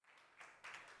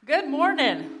Good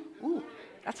morning. Ooh,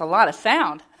 that's a lot of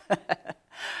sound.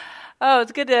 Oh,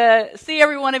 it's good to see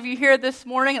every one of you here this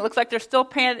morning. It looks like they're still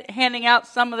handing out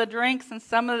some of the drinks and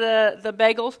some of the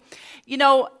bagels. You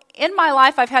know, in my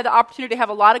life, I've had the opportunity to have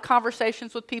a lot of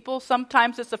conversations with people.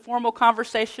 Sometimes it's a formal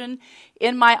conversation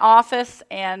in my office,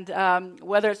 and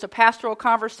whether it's a pastoral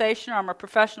conversation or I'm a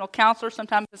professional counselor,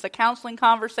 sometimes it's a counseling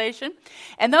conversation.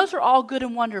 And those are all good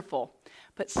and wonderful.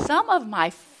 But some of my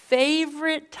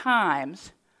favorite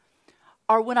times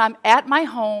are when I'm at my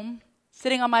home,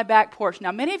 sitting on my back porch.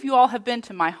 Now, many of you all have been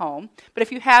to my home, but if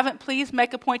you haven't, please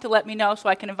make a point to let me know so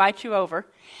I can invite you over.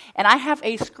 And I have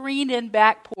a screened-in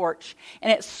back porch,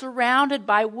 and it's surrounded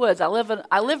by woods. I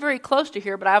live very close to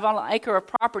here, but I have an acre of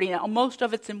property, and most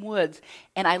of it's in woods.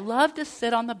 And I love to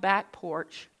sit on the back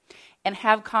porch and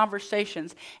have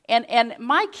conversations. And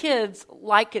my kids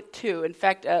like it too. In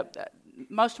fact,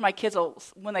 most of my kids,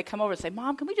 when they come over, say,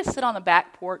 "Mom, can we just sit on the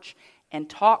back porch and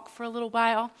talk for a little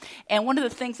while?" And one of the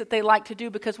things that they like to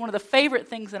do, because one of the favorite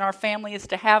things in our family is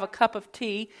to have a cup of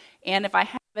tea, and if I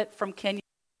have it from Kenya,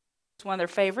 it's one of their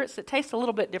favorites. It tastes a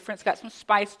little bit different. It's got some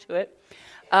spice to it.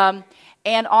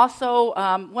 And also,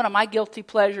 one of my guilty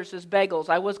pleasures is bagels.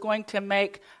 I was going to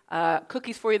make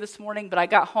cookies for you this morning, but I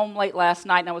got home late last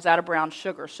night and I was out of brown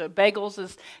sugar. So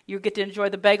bagels you get to enjoy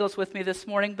the bagels with me this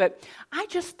morning. But I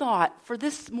just thought for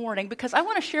this morning, because I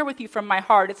want to share with you from my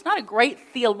heart, it's not a great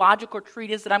theological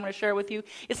treatise that I'm going to share with you.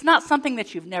 It's not something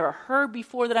that you've never heard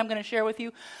before that I'm going to share with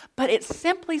you, but it's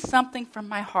simply something from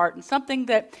my heart and something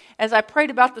that, as I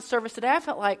prayed about the service today, I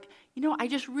felt like, I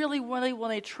just really want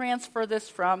to transfer this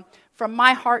from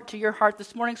my heart to your heart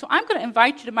this morning. So I'm going to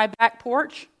invite you to my back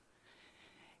porch,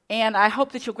 and I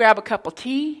hope that you'll grab a cup of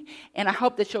tea, and I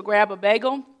hope that you'll grab a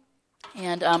bagel.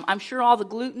 And I'm sure all the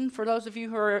gluten, for those of you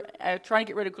who are trying to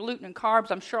get rid of gluten and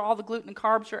carbs, I'm sure all the gluten and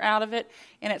carbs are out of it,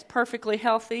 and it's perfectly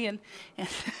healthy, and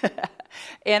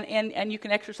and you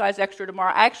can exercise extra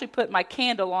tomorrow. I actually put my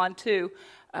candle on, too.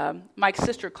 Mike's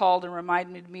sister called and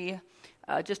reminded me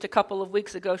just a couple of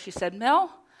weeks ago. She said,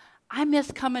 "Mel, I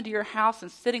miss coming to your house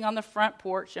and sitting on the front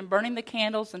porch and burning the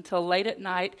candles until late at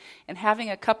night and having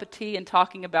a cup of tea and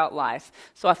talking about life."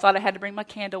 So I thought I had to bring my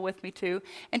candle with me too,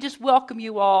 and just welcome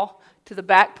you all to the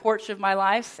back porch of my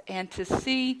life and to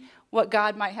see what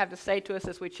God might have to say to us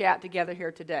as we chat together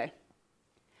here today.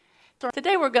 So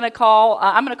today I'm going to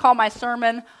call my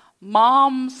sermon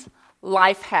Mom's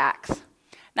Life Hacks.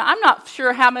 Now, I'm not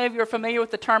sure how many of you are familiar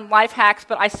with the term life hacks,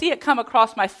 but I see it come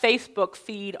across my Facebook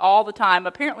feed all the time.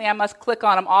 Apparently, I must click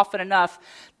on them often enough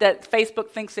that Facebook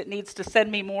thinks it needs to send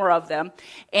me more of them.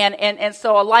 And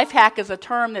so a life hack is a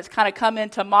term that's kind of come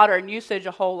into modern usage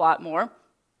a whole lot more.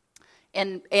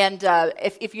 And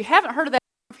if you haven't heard of that,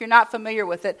 if you're not familiar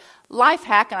with it, life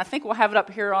hack, and I think we'll have it up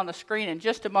here on the screen in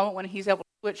just a moment when he's able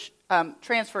to switch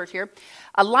transfers here.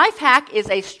 A life hack is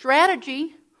a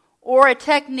strategy or a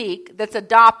technique that's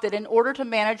adopted in order to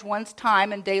manage one's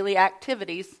time and daily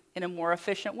activities in a more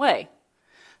efficient way.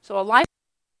 So a life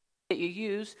hack that you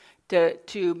use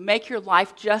to make your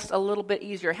life just a little bit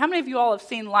easier. How many of you all have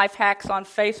seen life hacks on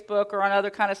Facebook or on other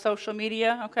kind of social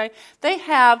media? Okay, they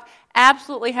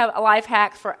absolutely have life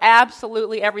hacks for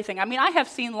absolutely everything. I mean, I have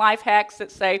seen life hacks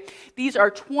that say these are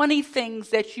 20 things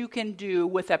that you can do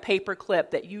with a paper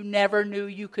clip that you never knew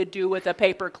you could do with a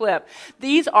paper clip.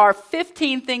 These are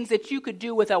 15 things that you could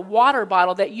do with a water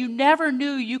bottle that you never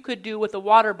knew you could do with a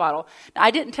water bottle. Now,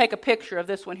 I didn't take a picture of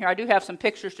this one here. I do have some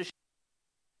pictures to show.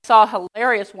 I saw a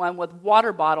hilarious one with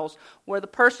water bottles where the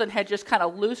person had just kind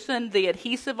of loosened the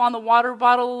adhesive on the water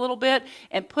bottle a little bit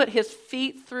and put his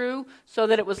feet through so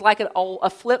that it was like a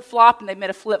flip-flop, and they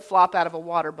made a flip-flop out of a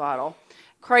water bottle.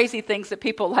 Crazy things that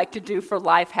people like to do for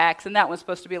life hacks, and that one's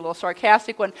supposed to be a little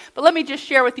sarcastic one. But let me just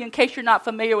share with you, in case you're not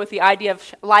familiar with the idea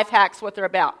of life hacks, what they're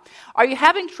about. Are you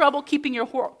having trouble keeping your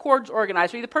cords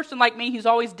organized? Are you the person like me who's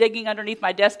always digging underneath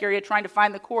my desk area trying to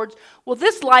find the cords? Well,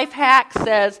 this life hack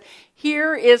says,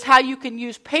 here is how you can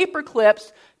use paper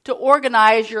clips to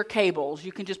organize your cables.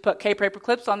 You can just put paper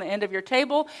clips on the end of your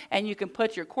table, and you can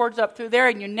put your cords up through there,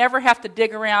 and you never have to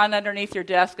dig around underneath your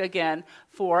desk again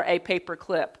for a paper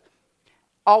clip.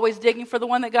 Always digging for the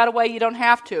one that got away, you don't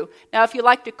have to. Now, if you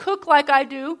like to cook like I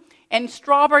do, and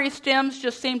strawberry stems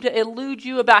just seem to elude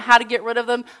you about how to get rid of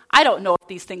them, I don't know if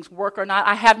these things work or not.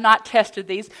 I have not tested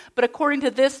these. But according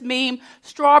to this meme,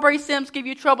 strawberry stems give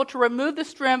you trouble. To remove the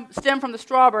stem from the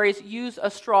strawberries, use a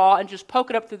straw and just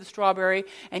poke it up through the strawberry,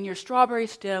 and your strawberry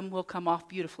stem will come off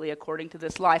beautifully, according to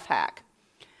this life hack.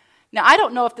 Now, I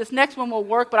don't know if this next one will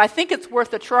work, but I think it's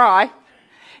worth a try.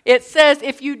 It says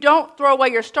if you don't throw away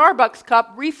your Starbucks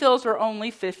cup, refills are only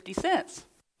 50 cents.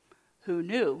 Who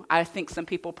knew? I think some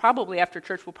people probably after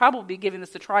church will probably be giving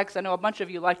this a try because I know a bunch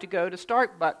of you like to go to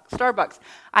Starbucks.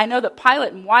 I know that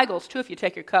Pilot and Weigel's, too, if you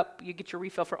take your cup, you get your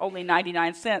refill for only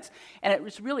 99 cents. And it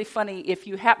was really funny if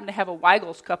you happen to have a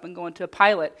Weigel's cup and go into a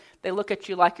Pilot, they look at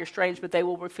you like you're strange, but they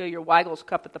will refill your Weigel's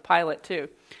cup at the Pilot, too.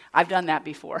 I've done that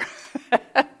before.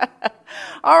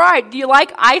 All right, do you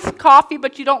like iced coffee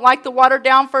but you don't like the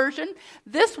watered-down version?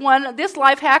 This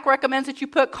life hack recommends that you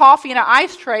put coffee in an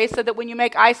ice tray so that when you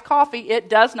make iced coffee, it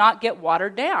does not get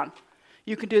watered down.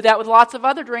 You can do that with lots of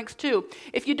other drinks too.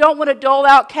 If you don't want to dole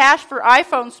out cash for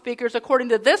iPhone speakers, according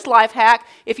to this life hack,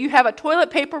 if you have a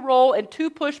toilet paper roll and 2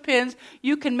 push pins,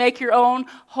 you can make your own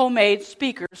homemade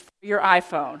speakers for your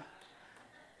iPhone.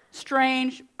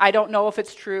 Strange. I don't know if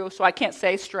it's true, so I can't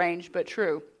say strange, but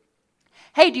true.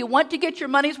 Hey, do you want to get your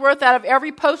money's worth out of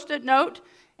every Post-it note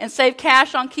and save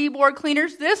cash on keyboard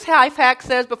cleaners? This life hack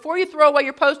says before you throw away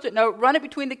your Post-it note, run it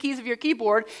between the keys of your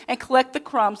keyboard and collect the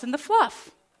crumbs and the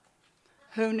fluff.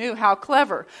 Who knew? How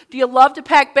clever. Do you love to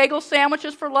pack bagel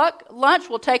sandwiches for lunch?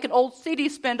 We'll take an old CD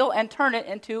spindle and turn it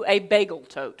into a bagel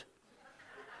tote.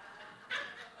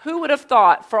 Who would have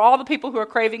thought? For all the people who are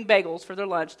craving bagels for their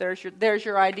lunch, there's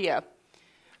your idea.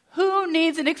 Who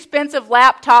needs an expensive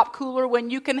laptop cooler when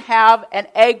you can have an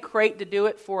egg crate to do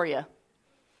it for you?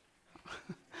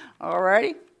 All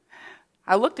righty.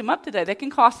 I looked them up today. They can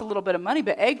cost a little bit of money,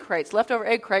 but leftover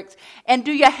egg crates. And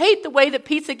do you hate the way that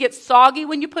pizza gets soggy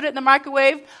when you put it in the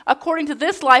microwave? According to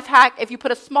this life hack, if you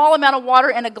put a small amount of water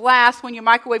in a glass when you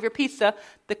microwave your pizza,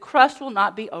 the crust will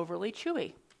not be overly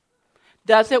chewy.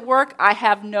 Does it work? I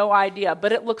have no idea,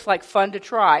 but it looks like fun to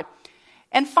try.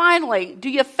 And finally, do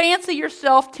you fancy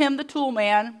yourself Tim the Tool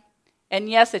Man? And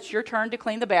yes, it's your turn to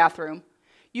clean the bathroom.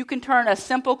 You can turn a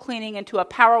simple cleaning into a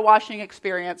power washing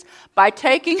experience by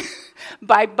taking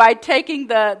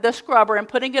the scrubber and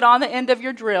putting it on the end of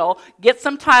your drill, get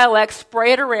some Tilex,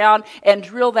 spray it around, and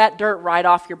drill that dirt right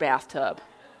off your bathtub.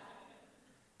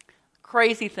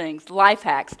 Crazy things, life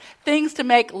hacks, things to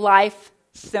make life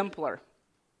simpler.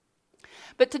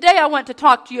 But today I want to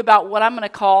talk to you about what I'm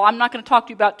not going to talk to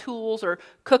you about tools or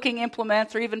cooking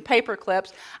implements or even paper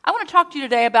clips. I want to talk to you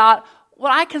today about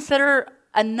what I consider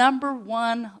a number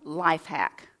one life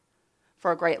hack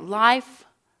for a great life,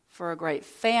 for a great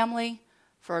family,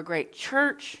 for a great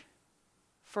church,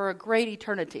 for a great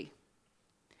eternity.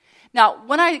 Now,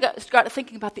 when I started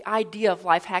thinking about the idea of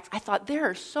life hacks, I thought there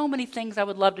are so many things I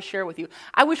would love to share with you.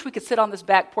 I wish we could sit on this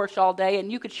back porch all day and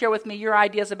you could share with me your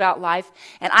ideas about life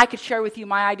and I could share with you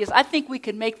my ideas. I think we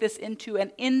could make this into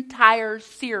an entire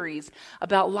series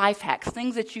about life hacks,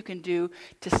 things that you can do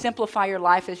to simplify your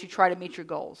life as you try to meet your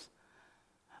goals.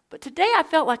 But today I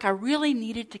felt like I really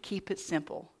needed to keep it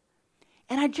simple.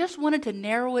 And I just wanted to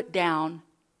narrow it down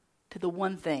to the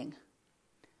one thing.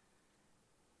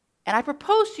 And I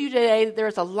propose to you today that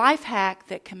there's a life hack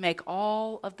that can make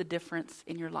all of the difference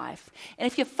in your life. And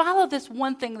if you follow this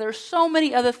one thing, there are so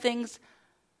many other things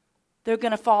that are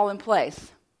going to fall in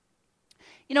place.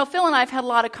 You know, Phil and I have had a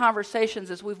lot of conversations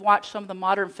as we've watched some of the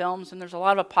modern films, and there's a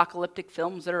lot of apocalyptic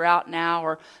films that are out now,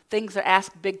 or things that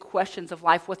ask big questions of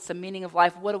life. What's the meaning of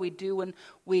life? What do we do when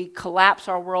we collapse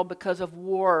our world because of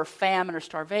war or famine or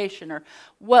starvation? Or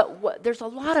what? There's a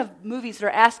lot of movies that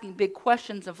are asking big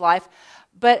questions of life,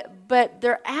 but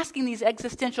they're asking these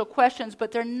existential questions,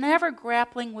 but they're never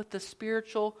grappling with the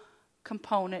spiritual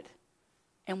component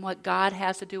and what God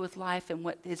has to do with life and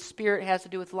what His Spirit has to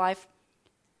do with life.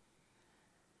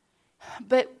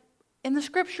 But in the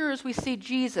Scriptures, we see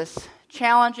Jesus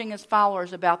challenging His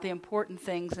followers about the important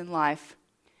things in life.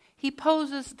 He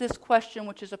poses this question,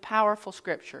 which is a powerful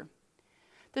Scripture.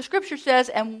 The Scripture says,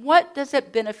 "And what does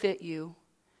it benefit you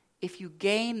if you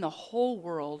gain the whole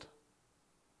world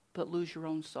but lose your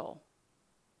own soul?"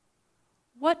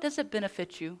 What does it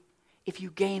benefit you if you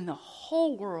gain the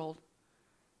whole world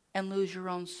and lose your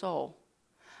own soul?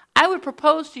 I would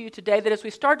propose to you today that as we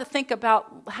start to think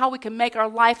about how we can make our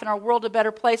life and our world a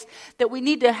better place, that we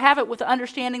need to have it with the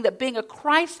understanding that being a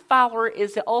Christ follower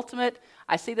is the ultimate,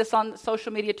 I see this on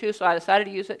social media too, so I decided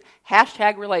to use it,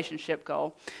 #relationship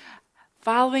goal.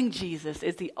 Following Jesus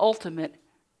is the ultimate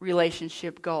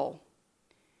relationship goal.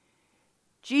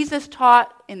 Jesus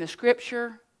taught in the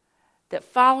Scripture that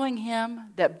following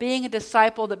Him, that being a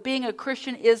disciple, that being a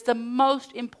Christian is the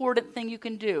most important thing you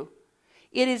can do.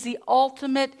 It is the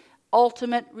ultimate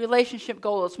relationship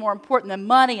goal. It's more important than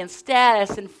money and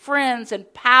status and friends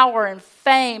and power and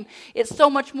fame. It's so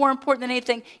much more important than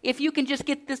anything. If you can just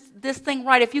get this thing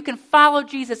right, if you can follow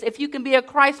Jesus, if you can be a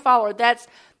Christ follower, that's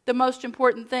the most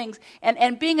important things.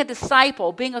 And being a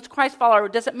disciple, being a Christ follower,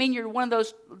 doesn't mean you're one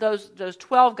of those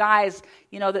 12 guys,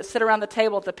 that sit around the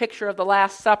table at the picture of the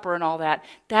Last Supper and all that.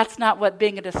 That's not what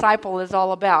being a disciple is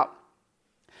all about.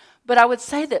 But I would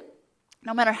say that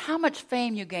no matter how much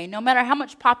fame you gain, no matter how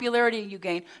much popularity you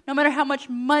gain, no matter how much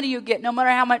money you get, no matter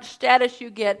how much status you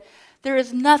get, there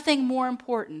is nothing more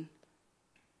important.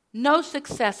 No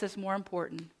success is more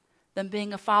important than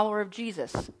being a follower of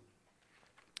Jesus.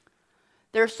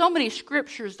 There are so many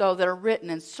scriptures, though, that are written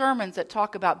and sermons that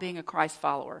talk about being a Christ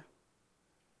follower.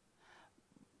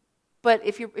 But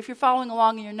if you're following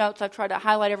along in your notes, I've tried to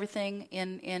highlight everything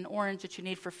in orange that you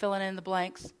need for filling in the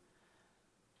blanks.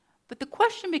 But the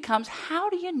question becomes, how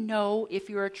do you know if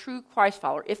you're a true Christ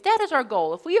follower? If that is our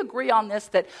goal, if we agree on this,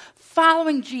 that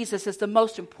following Jesus is the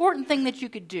most important thing that you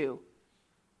could do,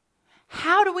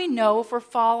 how do we know if we're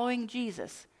following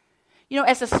Jesus?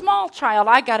 As a small child,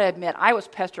 I got to admit, I was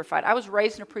petrified. I was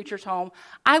raised in a preacher's home.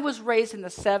 I was raised in the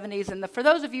 70s. And for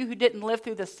those of you who didn't live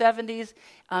through the 70s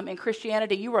in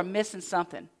Christianity, you were missing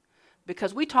something.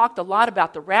 Because we talked a lot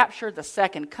about the rapture, the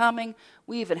second coming.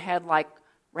 We even had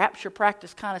rapture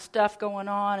practice kind of stuff going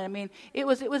on. I mean, it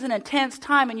was an intense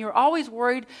time, and you're always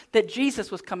worried that Jesus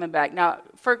was coming back. Now,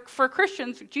 for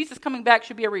Christians, Jesus coming back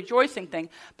should be a rejoicing thing,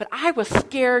 but I was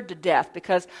scared to death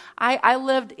because I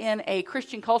lived in a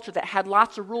Christian culture that had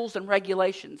lots of rules and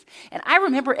regulations. And I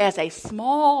remember as a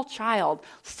small child,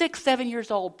 6, 7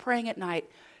 years old, praying at night,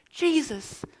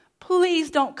 Jesus, please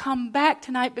don't come back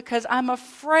tonight because I'm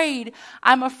afraid.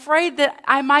 I'm afraid that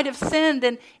I might have sinned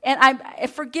and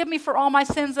forgive me for all my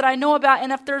sins that I know about.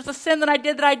 And if there's a sin that I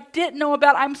did that I didn't know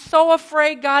about, I'm so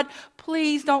afraid, God,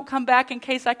 please don't come back in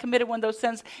case I committed one of those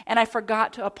sins and I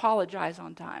forgot to apologize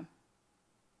on time.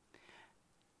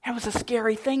 It was a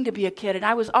scary thing to be a kid, and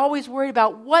I was always worried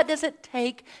about what does it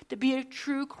take to be a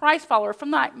true Christ follower. From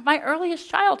my earliest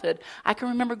childhood, I can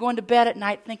remember going to bed at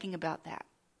night thinking about that.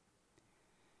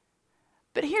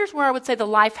 But here's where I would say the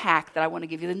life hack that I want to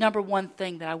give you, the number one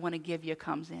thing that I want to give you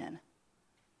comes in.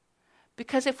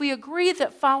 Because if we agree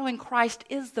that following Christ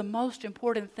is the most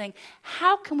important thing,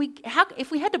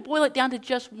 if we had to boil it down to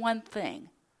just one thing,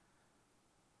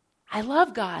 I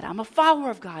love God, I'm a follower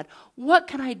of God, what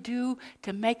can I do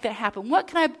to make that happen? What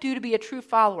can I do to be a true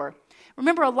follower?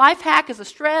 Remember, a life hack is a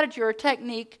strategy or a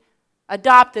technique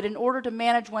adopted in order to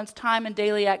manage one's time and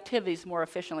daily activities more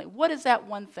efficiently. What is that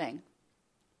one thing?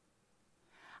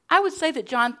 I would say that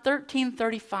John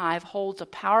 13:35 holds a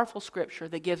powerful scripture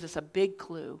that gives us a big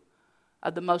clue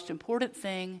of the most important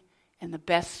thing and the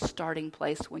best starting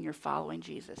place when you're following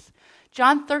Jesus.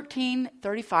 John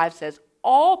 13:35 says,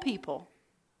 all people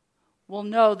will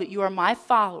know that you are my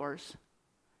followers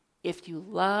if you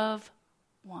love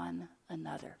one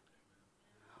another.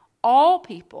 All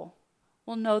people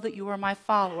will know that you are my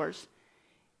followers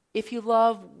if you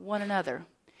love one another.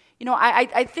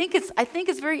 I think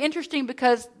it's very interesting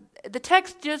because the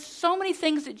text does so many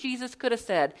things that Jesus could have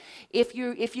said. If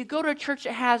you go to a church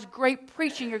that has great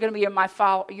preaching, you're going to be my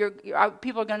follower.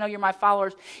 People are going to know you're my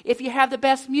followers. If you have the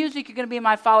best music, you're going to be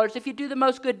my followers. If you do the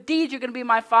most good deeds, you're going to be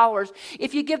my followers.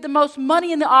 If you give the most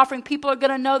money in the offering, people are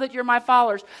going to know that you're my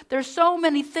followers. There's so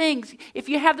many things. If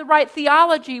you have the right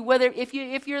theology,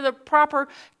 if you're the proper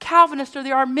Calvinist or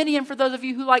the Arminian, for those of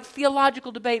you who like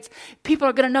theological debates, people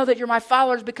are going to know that you're my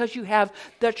followers because you have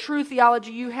the true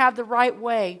theology. You have the right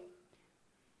way.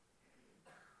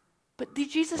 But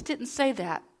Jesus didn't say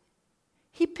that.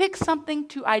 He picked something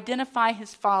to identify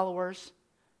his followers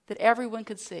that everyone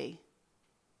could see.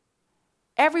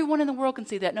 Everyone in the world can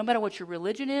see that, no matter what your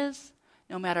religion is,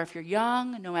 no matter if you're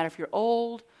young, no matter if you're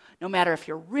old, no matter if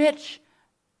you're rich,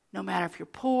 no matter if you're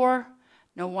poor,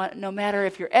 no matter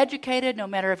if you're educated, no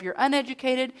matter if you're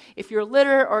uneducated, if you're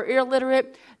literate or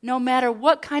illiterate, no matter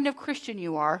what kind of Christian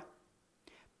you are,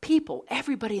 people,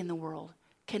 everybody in the world,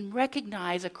 can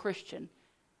recognize a Christian,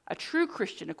 a true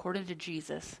Christian according to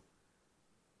Jesus,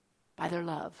 by their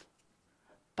love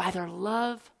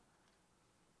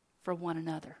for one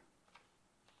another.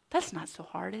 That's not so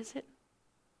hard, is it?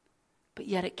 But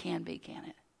yet it can be, can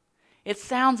it? It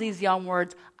sounds easy on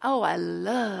words, oh, I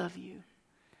love you.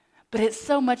 But it's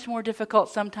so much more difficult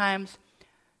sometimes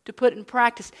to put in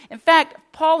practice. In fact,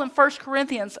 Paul in 1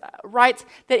 Corinthians writes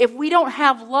that if we don't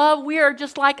have love, we are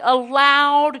just like a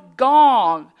loud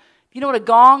gong. You know what a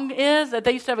gong is? That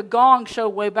they used to have a gong show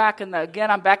way back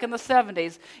I'm back in the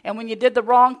 70s. And when you did the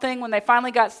wrong thing, when they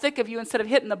finally got sick of you, instead of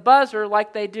hitting the buzzer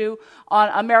like they do on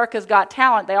America's Got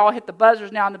Talent, they all hit the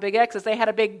buzzers now on the big X's. They had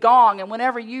a big gong. And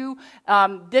whenever you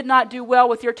did not do well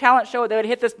with your talent show, they would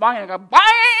hit this gong and go,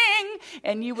 bang!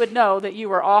 And you would know that you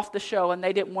were off the show and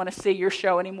they didn't want to see your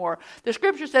show anymore. The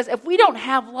scripture says, if we don't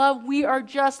have love, we are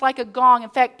just like a gong. In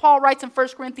fact, Paul writes in 1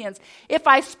 Corinthians, if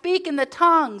I speak in the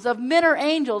tongues of men or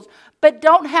angels, but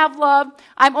don't have love,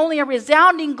 I'm only a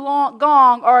resounding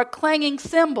gong or a clanging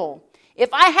cymbal.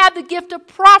 If I have the gift of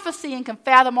prophecy and can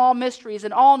fathom all mysteries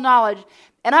and all knowledge,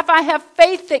 and if I have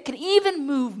faith that can even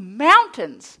move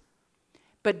mountains,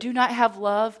 but do not have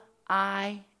love,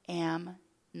 I am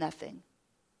nothing.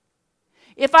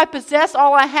 If I possess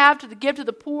all I have to give to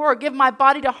the poor, or give my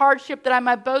body to hardship that I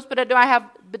might boast, but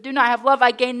do not have love,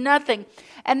 I gain nothing.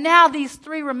 And now these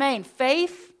three remain.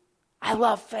 Faith, I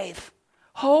love faith.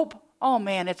 Hope, oh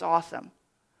man, it's awesome.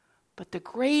 But the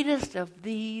greatest of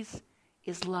these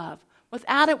is love.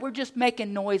 Without it, we're just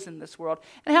making noise in this world.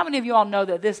 And how many of you all know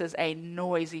that this is a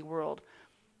noisy world?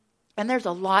 And there's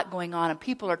a lot going on, and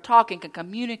people are talking and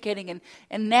communicating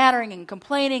and nattering and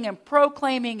complaining and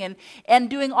proclaiming and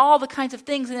doing all the kinds of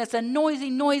things, and it's a noisy,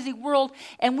 noisy world,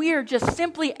 and we are just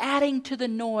simply adding to the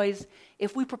noise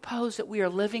if we propose that we are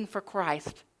living for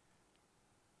Christ,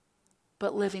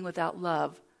 but living without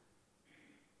love.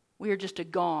 We are just a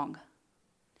gong.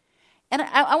 And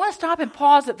I want to stop and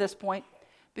pause at this point,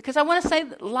 because I want to say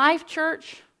that Life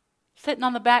Church, sitting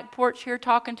on the back porch here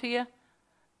talking to you,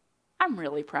 I'm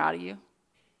really proud of you.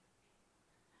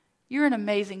 You're an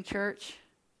amazing church.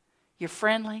 You're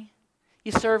friendly.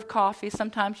 You serve coffee.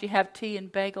 Sometimes you have tea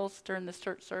and bagels during the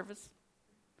church service.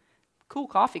 Cool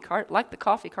coffee cart, like the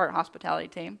coffee cart hospitality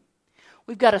team.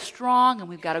 We've got a strong and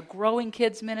we've got a growing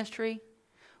kids ministry.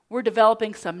 We're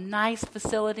developing some nice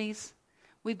facilities.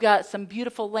 We've got some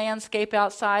beautiful landscape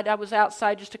outside. I was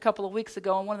outside just a couple of weeks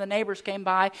ago, and one of the neighbors came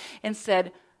by and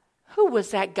said, who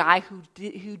was that guy who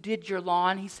did your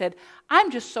lawn? He said, I'm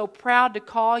just so proud to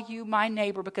call you my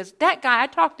neighbor, because that guy, I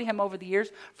talked to him over the years.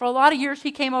 For a lot of years,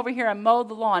 he came over here and mowed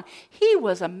the lawn. He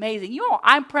was amazing. You know,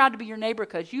 I'm proud to be your neighbor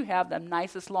because you have the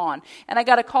nicest lawn. And I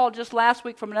got a call just last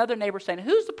week from another neighbor saying,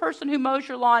 who's the person who mows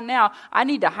your lawn now? I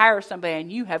need to hire somebody, and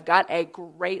you have got a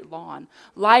great lawn.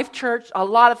 Life Church, a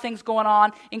lot of things going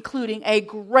on, including a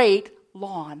great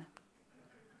lawn.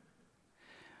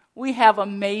 We have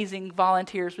amazing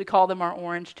volunteers. We call them our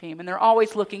orange team, and they're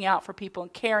always looking out for people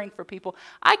and caring for people.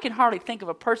 I can hardly think of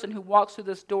a person who walks through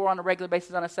this door on a regular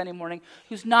basis on a Sunday morning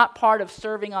who's not part of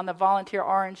serving on the volunteer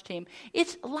orange team.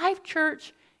 It's Life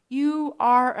Church. You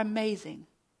are amazing.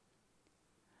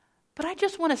 But I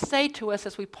just want to say to us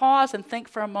as we pause and think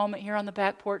for a moment here on the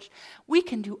back porch, we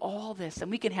can do all this, and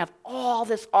we can have all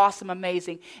this awesome,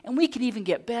 amazing, and we can even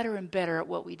get better and better at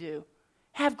what we do.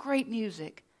 Have great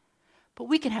music. But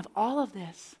we can have all of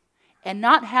this and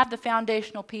not have the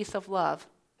foundational piece of love.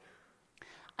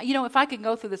 You know, if I could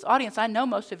go through this audience, I know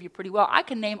most of you pretty well. I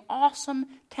can name awesome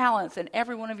talents in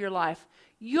every one of your life.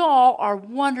 Y'all are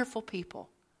wonderful people.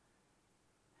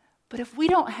 But if we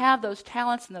don't have those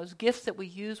talents and those gifts that we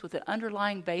use with an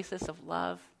underlying basis of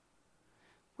love,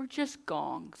 we're just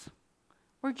gongs.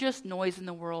 We're just noise in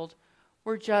the world.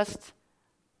 We're just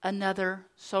another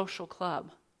social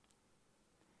club.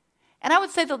 And I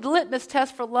would say the litmus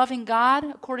test for loving God,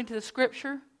 according to the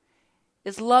Scripture,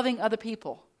 is loving other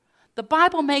people. The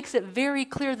Bible makes it very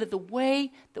clear that the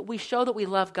way that we show that we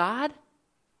love God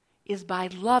is by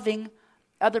loving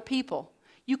other people.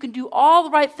 You can do all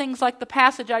the right things like the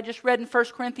passage I just read in 1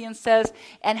 Corinthians says,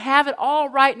 and have it all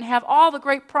right and have all the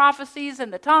great prophecies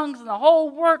and the tongues and the whole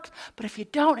works, but if you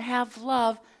don't have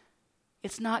love,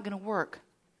 it's not going to work.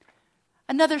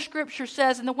 Another scripture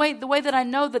says, and the way that I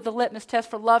know that the litmus test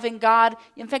for loving God,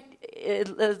 in fact,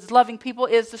 is loving people,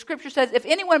 is the scripture says, if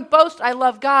anyone boasts I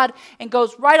love God and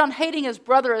goes right on hating his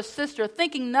brother or sister,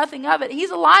 thinking nothing of it, he's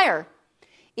a liar.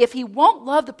 If he won't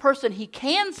love the person he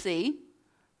can see,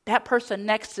 that person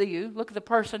next to you, look at the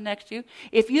person next to you,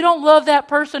 if you don't love that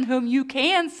person whom you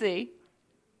can see,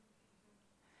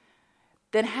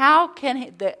 then how can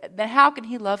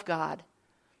he love God?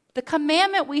 The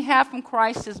commandment we have from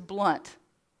Christ is blunt.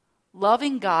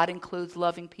 Loving God includes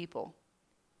loving people.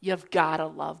 You've got to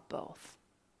love both.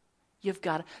 You've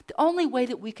got to. The only way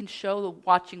that we can show the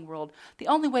watching world, the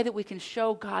only way that we can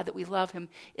show God that we love Him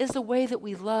is the way that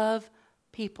we love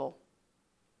people.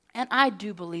 And I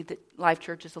do believe that Life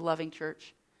Church is a loving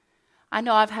church. I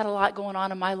know I've had a lot going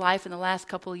on in my life in the last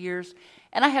couple of years,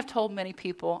 and I have told many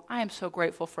people, I am so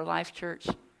grateful for Life Church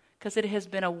because it has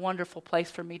been a wonderful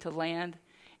place for me to land.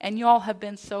 And you all have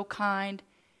been so kind.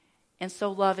 and so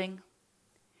loving.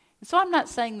 And so I'm not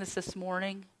saying this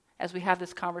morning as we have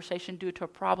this conversation due to a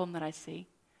problem that I see.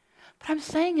 But I'm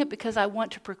saying it because I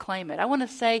want to proclaim it. I want to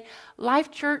say, Life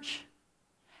Church,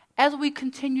 as we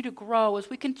continue to grow, as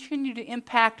we continue to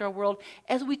impact our world,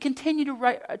 as we continue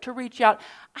to reach out,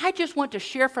 I just want to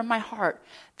share from my heart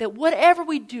that whatever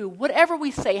we do, whatever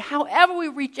we say, however we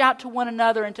reach out to one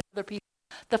another and to other people,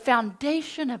 the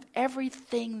foundation of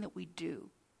everything that we do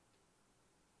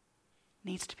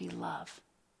needs to be love.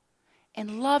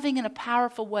 And loving in a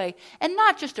powerful way, and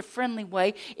not just a friendly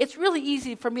way. It's really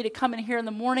easy for me to come in here in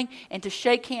the morning and to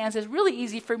shake hands. It's really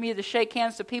easy for me to shake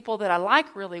hands to people that I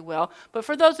like really well. But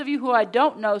for those of you who I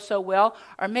don't know so well,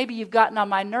 or maybe you've gotten on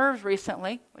my nerves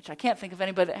recently, which I can't think of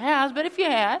anybody that has, but if you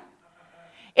had,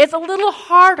 it's a little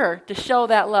harder to show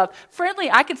that love. Friendly,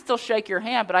 I can still shake your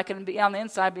hand, but I can be on the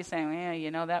inside be saying, yeah,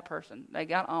 you know that person. They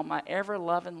got on my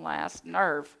ever-loving last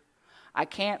nerve. I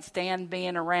can't stand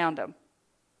being around them.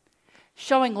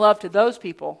 Showing love to those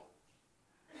people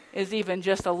is even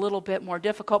just a little bit more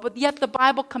difficult, but yet the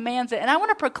Bible commands it. And I want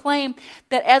to proclaim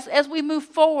that as we move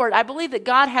forward, I believe that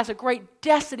God has a great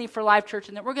destiny for Life Church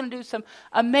and that we're going to do some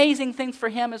amazing things for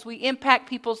Him as we impact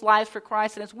people's lives for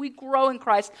Christ and as we grow in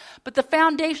Christ. But the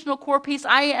foundational core piece,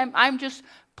 I'm just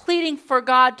pleading for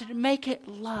God to make it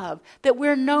love, that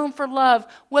we're known for love,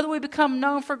 whether we become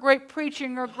known for great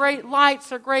preaching or great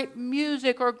lights or great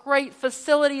music or great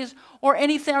facilities or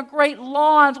anything, or great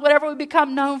lawns, whatever we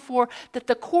become known for, that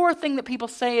the core thing that people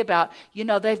say about,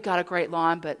 they've got a great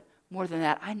lawn, but more than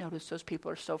that, I notice those people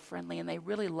are so friendly and they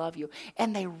really love you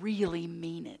and they really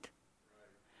mean it.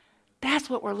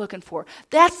 That's what we're looking for.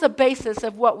 That's the basis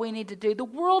of what we need to do. The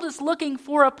world is looking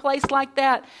for a place like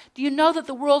that. Do you know that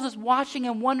the world is watching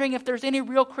and wondering if there's any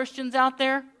real Christians out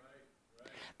there?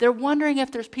 They're wondering if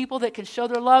there's people that can show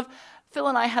their love. Phil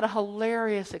and I had a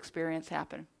hilarious experience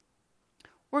happen.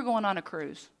 We're going on a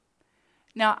cruise.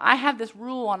 Now, I have this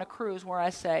rule on a cruise where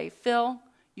I say, Phil,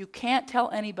 you can't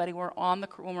tell anybody when we're on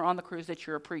the cruise that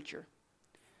you're a preacher.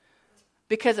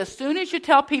 Because as soon as you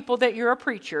tell people that you're a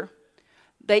preacher,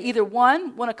 they either,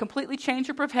 one, want to completely change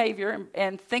your behavior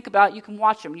and think about, you can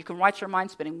watch them. You can watch their mind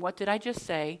spinning. What did I just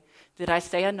say? Did I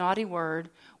say a naughty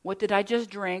word? What did I just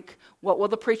drink? What will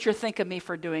the preacher think of me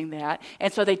for doing that?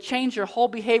 And so they change their whole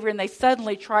behavior and they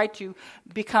suddenly try to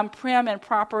become prim and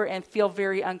proper and feel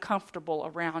very uncomfortable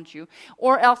around you.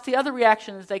 Or else the other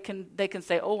reaction is they can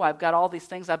say, oh, I've got all these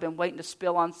things I've been waiting to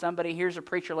spill on somebody. Here's a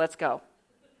preacher. Let's go.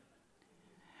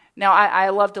 Now, I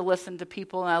love to listen to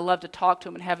people, and I love to talk to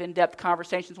them and have in-depth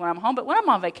conversations when I'm home. But when I'm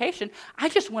on vacation, I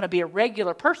just want to be a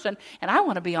regular person, and I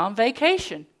want to be on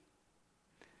vacation.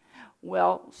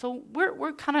 Well, so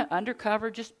we're kind of undercover,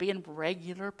 just being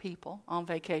regular people on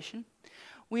vacation.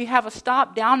 We have a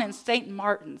stop down in St.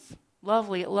 Martin's,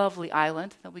 lovely, lovely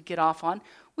island that we get off on.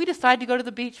 We decide to go to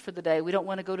the beach for the day. We don't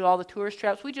want to go to all the tourist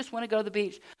traps. We just want to go to the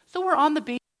beach. So we're on the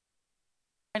beach,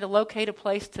 trying to locate a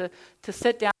place to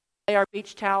sit down. Our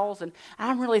beach towels, and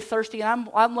I'm really thirsty, and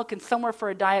I'm looking somewhere for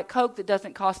a Diet Coke that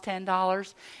doesn't cost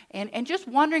 $10, and just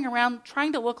wandering around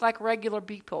trying to look like regular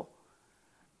people.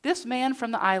 This man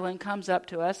from the island comes up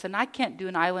to us, and I can't do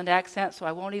an island accent, so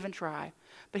I won't even try.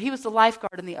 But he was the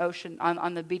lifeguard in the ocean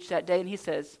on the beach that day, and he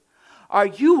says, "Are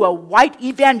you a white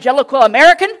evangelical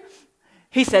American?"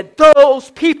 He said,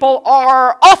 "Those people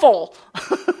are awful."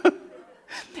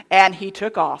 And he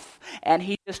took off, and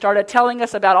he just started telling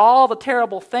us about all the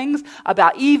terrible things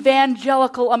about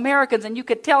evangelical Americans, and you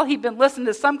could tell he'd been listening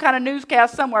to some kind of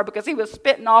newscast somewhere because he was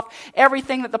spitting off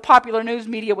everything that the popular news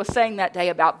media was saying that day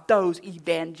about those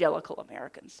evangelical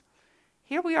Americans.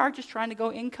 Here we are just trying to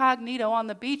go incognito on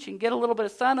the beach and get a little bit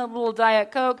of sun and a little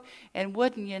Diet Coke, and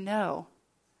wouldn't you know,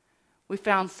 we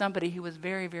found somebody who was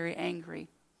very, very angry.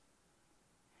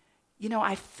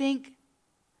 I think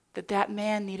that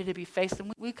man needed to be faced.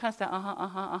 And we kind of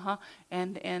said,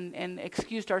 and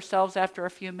excused ourselves after a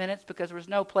few minutes because there was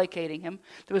no placating him.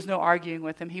 There was no arguing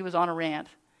with him. He was on a rant.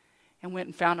 And went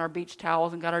and found our beach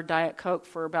towels and got our Diet Coke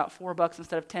for about $4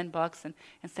 instead of $10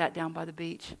 and sat down by the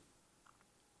beach.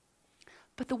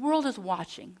 But the world is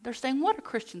watching. They're saying, what are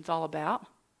Christians all about?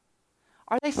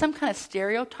 Are they some kind of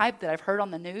stereotype that I've heard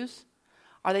on the news?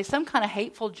 Are they some kind of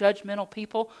hateful, judgmental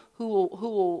people who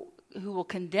will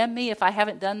condemn me if I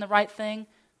haven't done the right thing?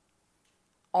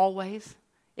 Always.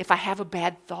 If I have a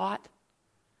bad thought.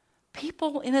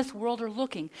 People in this world are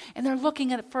looking, and they're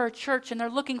looking for a church, and they're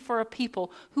looking for a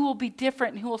people who will be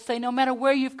different and who will say, no matter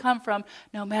where you've come from,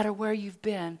 no matter where you've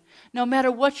been, no matter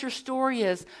what your story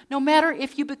is, no matter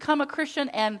if you become a Christian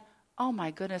and, oh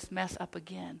my goodness, mess up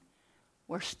again,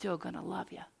 we're still going to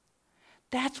love you.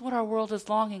 That's what our world is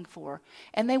longing for.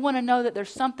 And they want to know that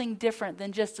there's something different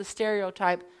than just the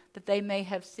stereotype that they may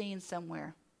have seen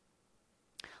somewhere.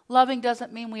 Loving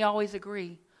doesn't mean we always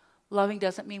agree. Loving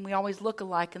doesn't mean we always look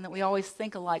alike and that we always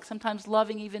think alike. Sometimes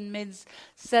loving even means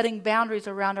setting boundaries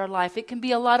around our life. It can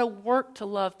be a lot of work to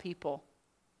love people.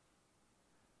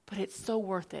 But it's so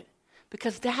worth it,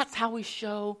 because that's how we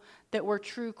show that we're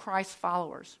true Christ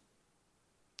followers.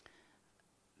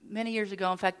 Many years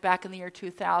ago, in fact, back in the year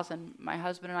 2000, my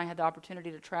husband and I had the opportunity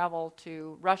to travel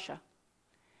to Russia.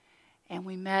 And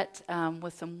we met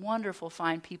with some wonderful,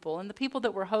 fine people. And the people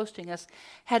that were hosting us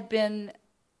had been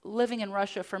living in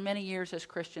Russia for many years as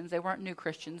Christians. They weren't new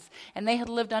Christians. And they had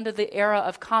lived under the era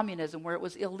of communism, where it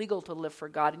was illegal to live for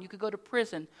God. And you could go to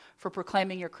prison for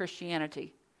proclaiming your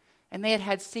Christianity. And they had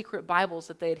had secret Bibles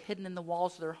that they had hidden in the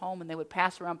walls of their home, and they would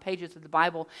pass around pages of the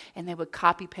Bible, and they would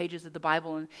copy pages of the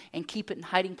Bible and keep it in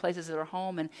hiding places of their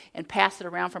home and pass it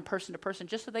around from person to person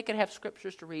just so they could have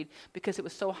scriptures to read, because it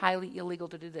was so highly illegal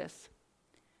to do this.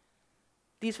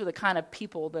 These were the kind of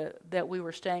people that we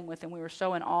were staying with, and we were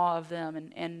so in awe of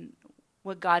them and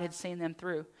what God had seen them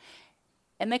through.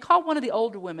 And they called one of the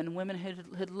older women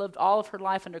who had lived all of her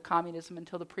life under communism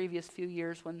until the previous few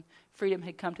years when freedom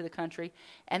had come to the country.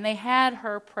 And they had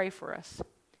her pray for us.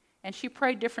 And she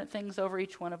prayed different things over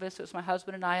each one of us. It was my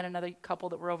husband and I and another couple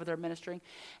that were over there ministering.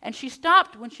 And she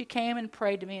stopped when she came and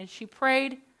prayed to me. And she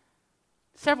prayed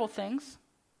several things,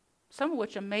 some of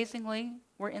which amazingly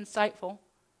were insightful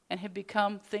and have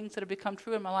become things that have become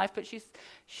true in my life. But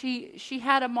she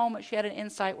had a moment, she had an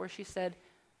insight where she said,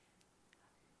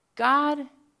 God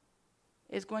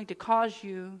is going to cause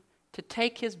you to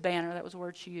take his banner, that was the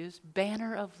word she used,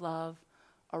 banner of love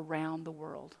around the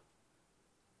world.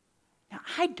 Now,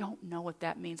 I don't know what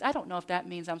that means. I don't know if that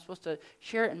means I'm supposed to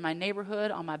share it in my neighborhood,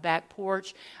 on my back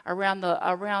porch, around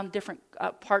different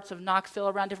parts of Knoxville,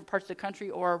 around different parts of the country,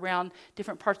 or around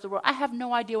different parts of the world. I have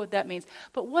no idea what that means.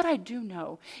 But what I do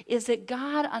know is that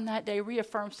God on that day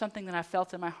reaffirmed something that I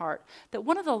felt in my heart, that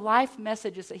one of the life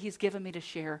messages that he's given me to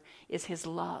share is his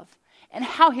love. And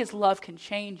how his love can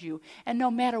change you. And no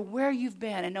matter where you've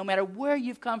been and no matter where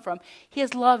you've come from,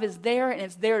 his love is there, and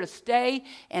it's there to stay,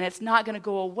 and it's not going to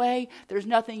go away. There's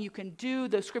nothing you can do.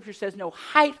 The scripture says no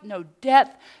height, no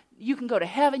depth. You can go to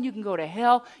heaven, you can go to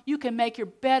hell. You can make your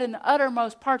bed in the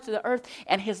uttermost parts of the earth,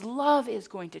 and his love is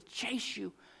going to chase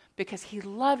you because he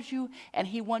loves you and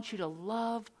he wants you to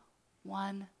love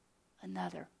one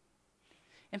another.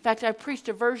 In fact, I preached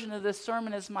a version of this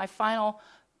sermon as my final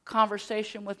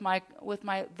conversation with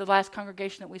the last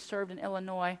congregation that we served in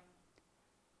Illinois,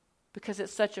 because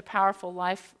it's such a powerful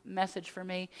life message for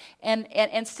me.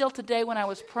 And still today, when I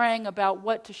was praying about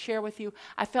what to share with you,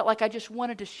 I felt like I just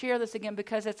wanted to share this again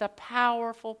because it's a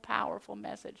powerful, powerful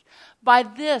message. By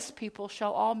this, people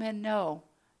shall all men know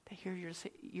that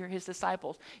you're his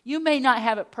disciples. You may not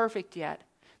have it perfect yet.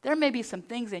 There may be some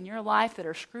things in your life that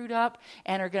are screwed up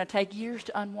and are going to take years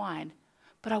to unwind.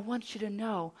 But I want you to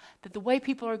know that the way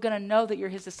people are going to know that you're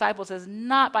his disciples is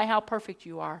not by how perfect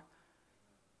you are,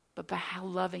 but by how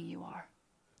loving you are.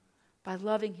 By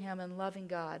loving him and loving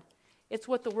God. It's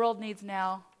what the world needs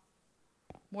now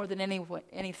more than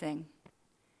anything.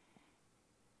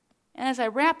 And as I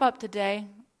wrap up today,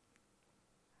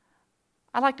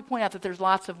 I'd like to point out that there's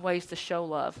lots of ways to show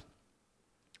love.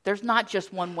 There's not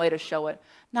just one way to show it.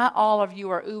 Not all of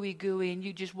you are ooey gooey and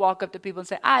you just walk up to people and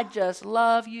say, I just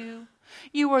love you.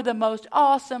 You are the most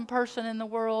awesome person in the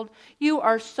world. You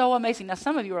are so amazing. Now,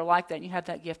 some of you are like that and you have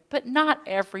that gift, but not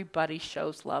everybody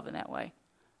shows love in that way.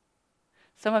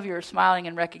 Some of you are smiling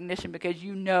in recognition because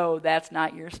you know that's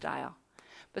not your style.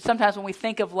 But sometimes when we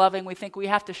think of loving, we think we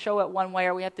have to show it one way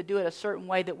or we have to do it a certain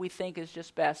way that we think is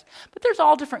just best. But there's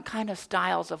all different kind of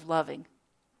styles of loving.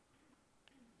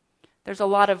 There's a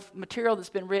lot of material that's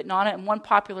been written on it, and one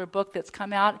popular book that's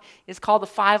come out is called The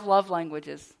 5 Love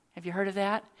Languages. Have you heard of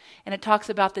that? And it talks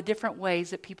about the different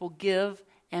ways that people give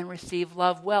and receive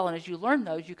love well. And as you learn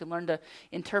those, you can learn to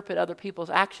interpret other people's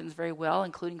actions very well,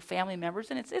 including family members.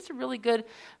 And it's a really good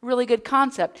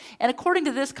concept. And according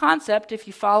to this concept, if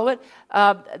you follow it,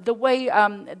 the way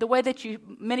that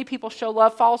many people show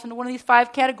love falls into one of these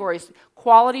 5 categories: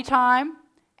 quality time,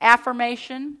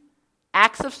 affirmation,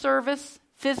 acts of service,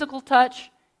 physical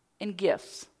touch, and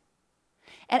gifts.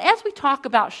 And as we talk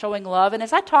about showing love, and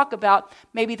as I talk about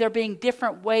maybe there being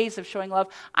different ways of showing love,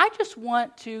 I just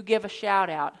want to give a shout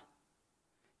out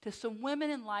to some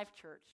women in Life Church